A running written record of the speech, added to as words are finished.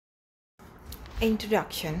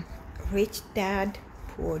Introduction. Rich Dad,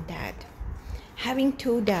 Poor Dad. Having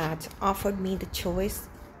two dads offered me the choice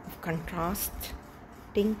of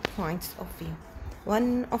contrasting points of view,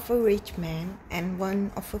 one of a rich man and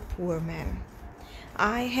one of a poor man.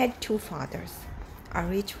 I had two fathers, a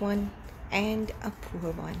rich one and a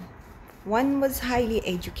poor one. One was highly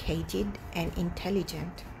educated and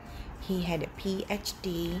intelligent. He had a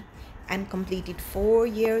PhD and completed 4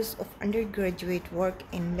 years of undergraduate work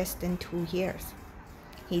in less than 2 years.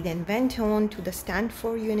 He then went on to the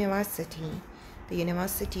Stanford University, the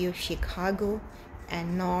University of Chicago,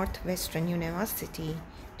 and Northwestern University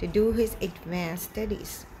to do his advanced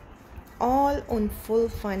studies, all on full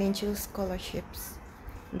financial scholarships.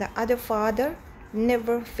 The other father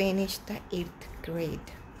never finished the 8th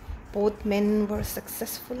grade. Both men were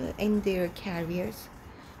successful in their careers,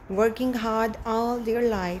 working hard all their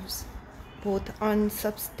lives. Both earned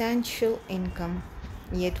substantial income,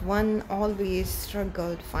 yet one always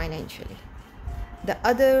struggled financially. The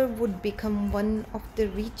other would become one of the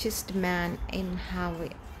richest men in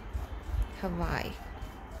Hawaii.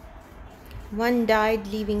 One died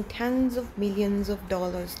leaving tens of millions of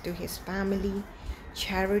dollars to his family,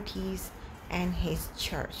 charities, and his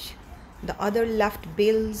church. The other left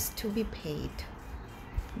bills to be paid.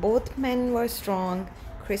 Both men were strong,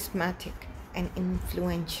 charismatic, and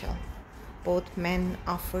influential. Both men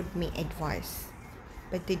offered me advice,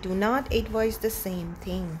 but they do not advise the same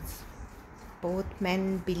things. Both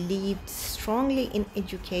men believed strongly in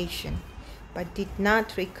education, but did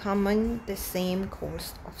not recommend the same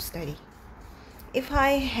course of study. If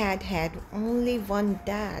I had had only one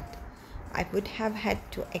dad, I would have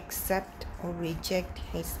had to accept or reject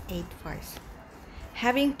his advice.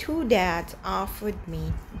 Having two dads offered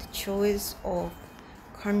me the choice of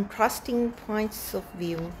contrasting points of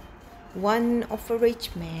view, one of a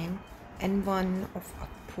rich man and one of a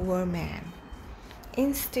poor man.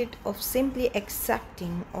 Instead of simply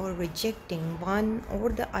accepting or rejecting one or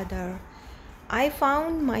the other, I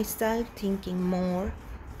found myself thinking more,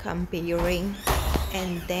 comparing,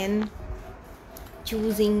 and then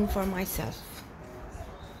choosing for myself.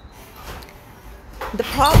 The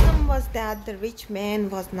problem was that the rich man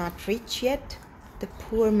was not rich yet, the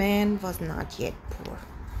poor man was not yet poor.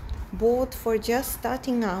 Both were just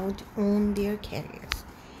starting out on their careers,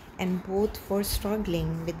 and both were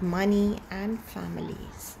struggling with money and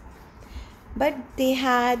families. But they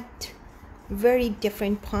had very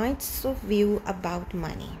different points of view about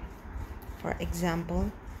money. For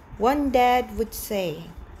example, one dad would say,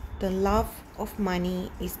 "The love of money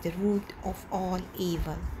is the root of all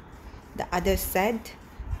evil." The other said,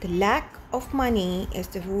 "The lack of money is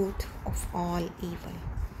the root of all evil."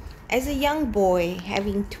 As a young boy,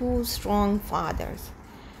 having two strong fathers,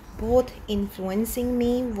 both influencing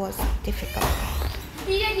me, was difficult.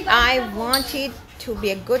 I wanted to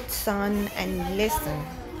be a good son and listen.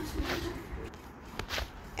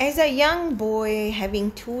 As a young boy,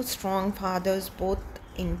 having two strong fathers, both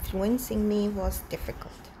influencing me, was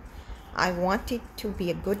difficult. I wanted to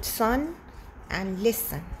be a good son and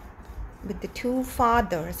listen, but the two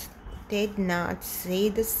fathers did not say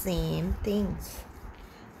the same things.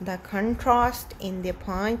 The contrast in their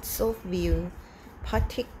points of view,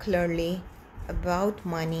 particularly about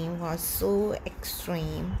money, was so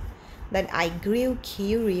extreme that I grew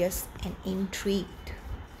curious and intrigued.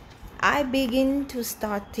 I began to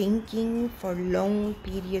start thinking for long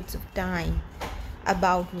periods of time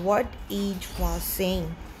about what each was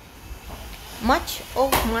saying. Much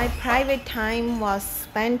of my private time was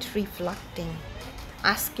spent reflecting,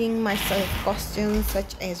 asking myself questions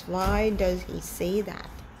such as, why does he say that?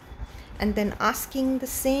 And then asking the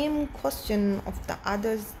same question of the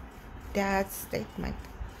other dad's statement.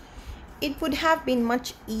 It would have been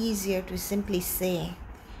much easier to simply say,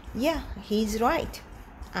 "Yeah, he's right.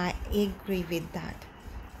 I agree with that."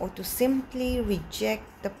 Or to simply reject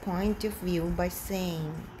the point of view by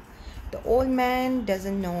saying, "The old man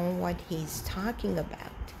doesn't know what he's talking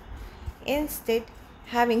about." Instead,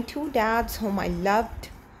 having two dads whom I loved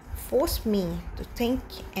forced me to think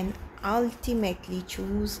and ultimately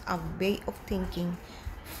choose a way of thinking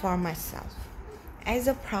for myself. As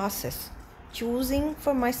a process, choosing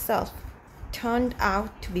for myself turned out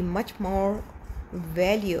to be much more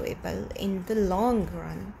valuable in the long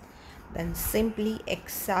run than simply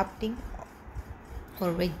accepting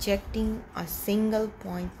or rejecting a single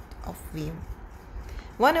point of view.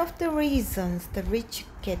 One of the reasons the rich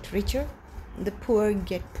get richer, the poor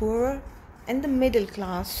get poorer, and the middle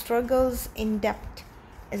class struggles in debt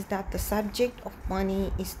is that the subject of money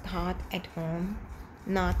is taught at home,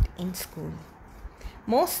 not in school.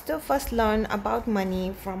 Most of us learn about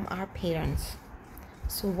money from our parents.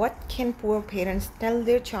 So, what can poor parents tell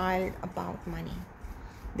their child about money?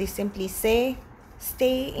 They simply say,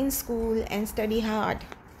 stay in school and study hard.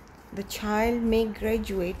 The child may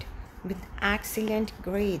graduate with excellent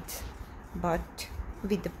grades, but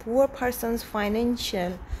with the poor person's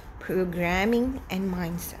financial programming and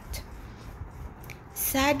mindset.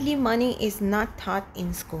 Sadly, money is not taught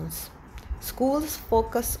in schools. Schools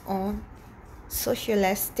focus on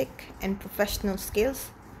socialistic and professional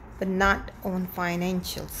skills, but not on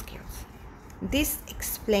financial skills. This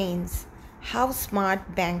explains how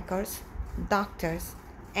smart bankers, doctors,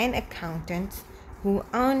 and accountants who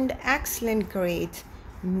earned excellent grades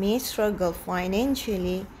may struggle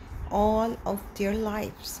financially all of their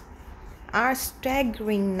lives. Our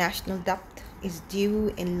staggering national debt is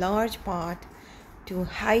due in large part to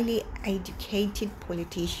highly educated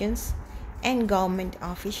politicians and government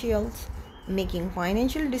officials making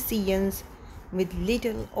financial decisions with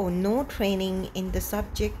little or no training in the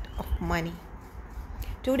subject of money.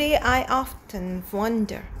 Today, I often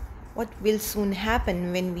wonder what will soon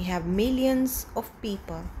happen when we have millions of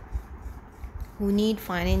people who need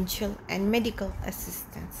financial and medical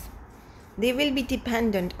assistance. They will be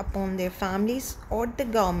dependent upon their families or the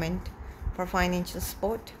government for financial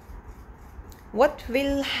support. What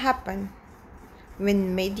will happen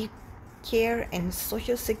when Medicare and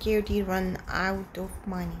Social Security run out of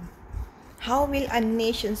money? How will a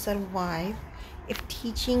nation survive if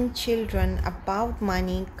teaching children about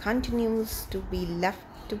money continues to be left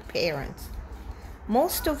to parents,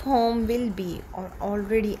 most of whom will be or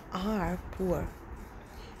already are poor?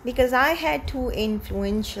 Because I had two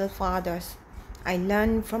influential fathers, I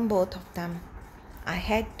learned from both of them. I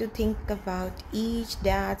had to think about each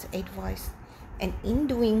dad's advice, and in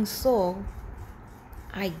doing so,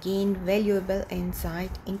 I gained valuable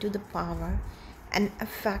insight into the power and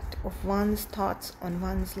effect of one's thoughts on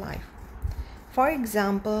one's life. For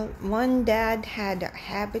example, one dad had a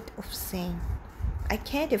habit of saying, I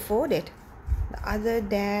can't afford it. The other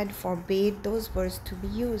dad forbade those words to be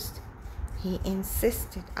used. He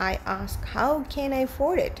insisted. I asked, how can I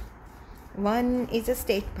afford it? One is a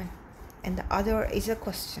statement and the other is a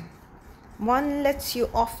question. One lets you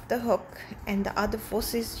off the hook and the other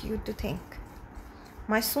forces you to think.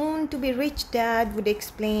 My soon-to-be rich dad would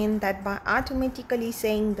explain that by automatically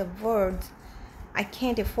saying the words, I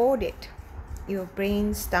can't afford it, your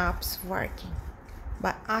brain stops working.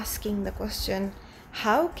 By asking the question,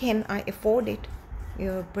 how can I afford it?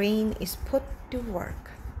 Your brain is put to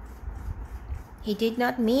work. He did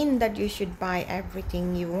not mean that you should buy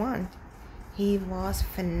everything you want. He was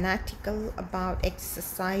fanatical about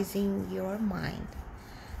exercising your mind.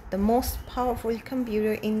 The most powerful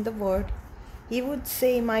computer in the world, he would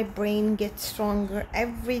say, my brain gets stronger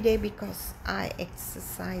every day because I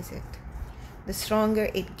exercise it. The stronger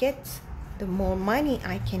it gets, the more money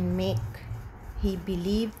I can make. He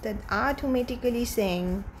believed that automatically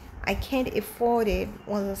saying, I can't afford it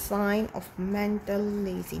was a sign of mental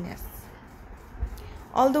laziness.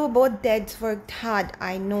 Although both dads worked hard,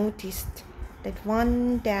 I noticed that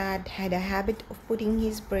one dad had a habit of putting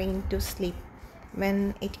his brain to sleep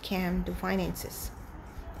when it came to finances,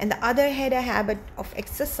 and the other had a habit of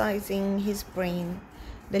exercising his brain.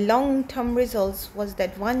 The long-term results was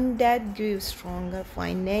that one dad grew stronger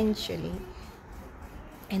financially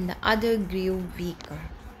and the other grew weaker.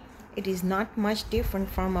 It is not much different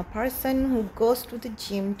from a person who goes to the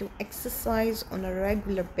gym to exercise on a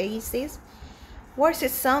regular basis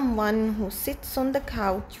versus someone who sits on the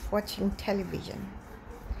couch watching television.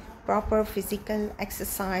 Proper physical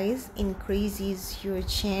exercise increases your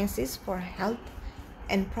chances for health,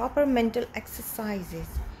 and proper mental exercises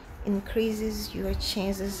increases your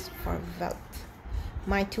chances for wealth.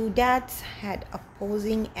 My two dads had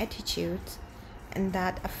opposing attitudes, and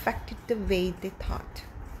that affected the way they thought.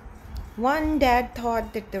 One dad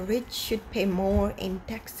thought that the rich should pay more in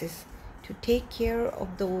taxes to take care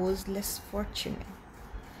of those less fortunate.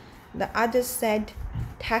 The other said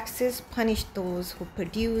taxes punish those who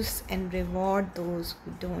produce and reward those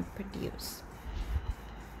who don't produce.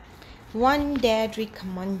 One dad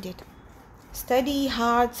recommended, study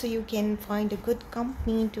hard so you can find a good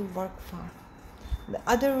company to work for. The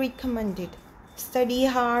other recommended, study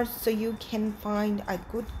hard so you can find a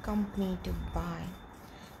good company to buy.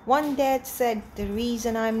 One dad said, the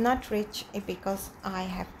reason I'm not rich is because I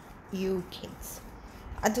have you kids.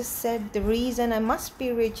 Others said, the reason I must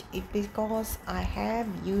be rich is because I have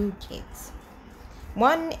you kids.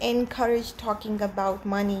 One encouraged talking about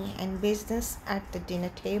money and business at the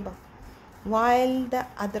dinner table, while the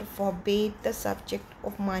other forbade the subject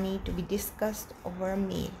of money to be discussed over a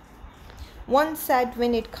meal. One said,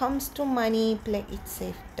 when it comes to money, play it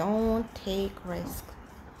safe, don't take risks.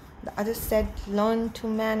 The other said, learn to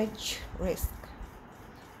manage risk.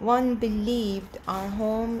 One believed our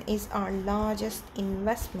home is our largest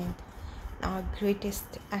investment, our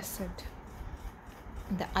greatest asset.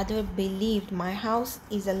 The other believed my house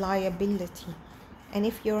is a liability, and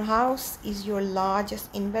if your house is your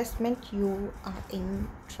largest investment, you are in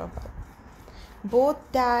trouble. Both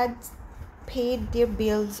dads paid their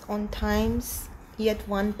bills on times, yet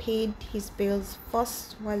one paid his bills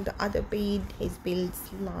first while the other paid his bills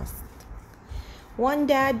last. One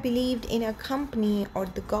dad believed in a company or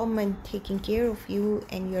the government taking care of you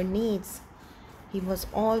and your needs. He was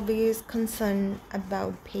always concerned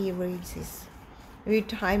about pay raises,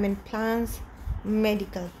 retirement plans,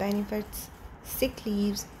 medical benefits, sick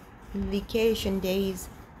leaves, vacation days,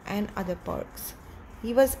 and other perks.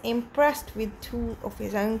 He was impressed with two of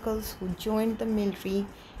his uncles who joined the military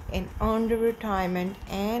and earned a retirement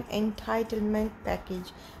and entitlement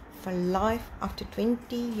package for life after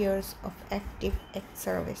 20 years of active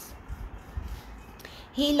service.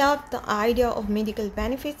 He loved the idea of medical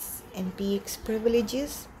benefits and PX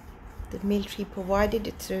privileges the military provided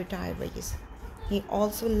its retirees. He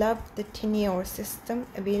also loved the tenure system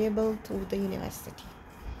available through the university.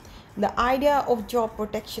 The idea of job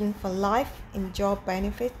protection for life and job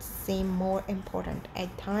benefits seemed more important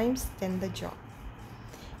at times than the job.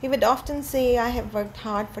 He would often say, I have worked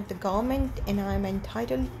hard for the government and I am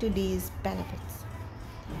entitled to these benefits.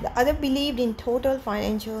 The other believed in total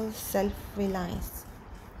financial self-reliance.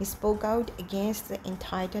 He spoke out against the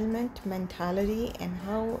entitlement mentality and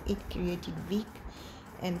how it created weak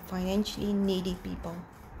and financially needy people.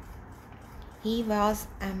 He was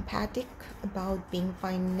emphatic about being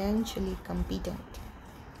financially competent.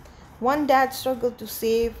 One dad struggled to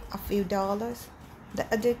save a few dollars. The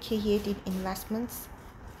other created investments.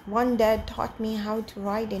 One dad taught me how to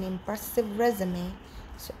write an impressive resume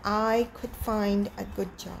so I could find a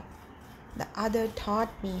good job. The other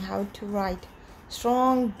taught me how to write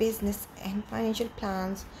strong business and financial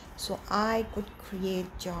plans so I could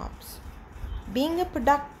create jobs. Being a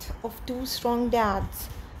product of two strong dads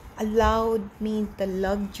allowed me the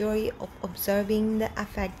luxury of observing the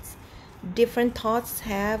effects different thoughts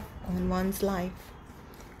have on one's life.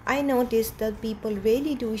 I noticed that people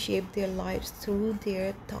really do shape their lives through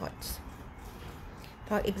their thoughts.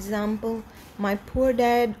 For example, my poor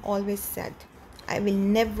dad always said, I will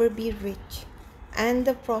never be rich, and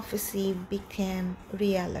the prophecy became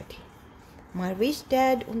reality. My rich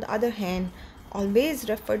dad, on the other hand, always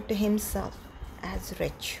referred to himself as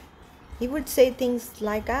rich. He would say things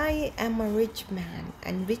like, I am a rich man,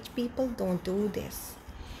 and rich people don't do this,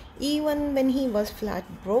 even when he was flat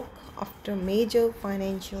broke after major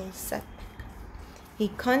financial setback.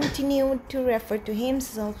 He continued to refer to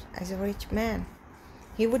himself as a rich man.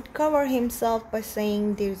 He would cover himself by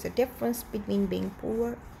saying there is a difference between being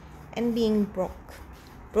poor and being broke.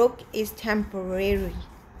 Broke is temporary,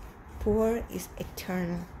 poor is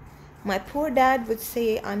eternal. My poor dad would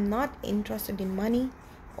say, I'm not interested in money,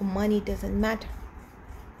 or money doesn't matter.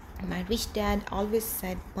 My rich dad always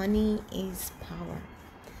said, money is power.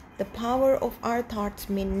 The power of our thoughts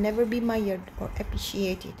may never be measured or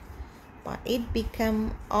appreciated, but it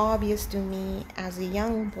became obvious to me as a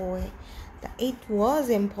young boy that it was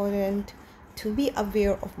important to be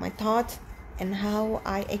aware of my thoughts and how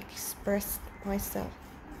I expressed myself.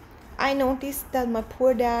 I noticed that my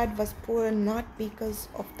poor dad was poor not because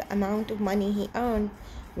of the amount of money he earned,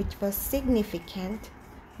 which was significant,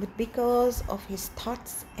 but because of his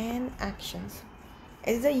thoughts and actions.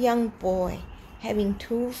 As a young boy, having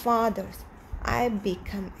two fathers, I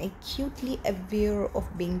became acutely aware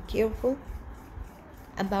of being careful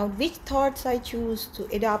about which thoughts I choose to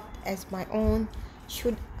adopt as my own.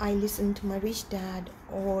 Should I listen to my rich dad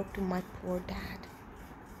or to my poor dad?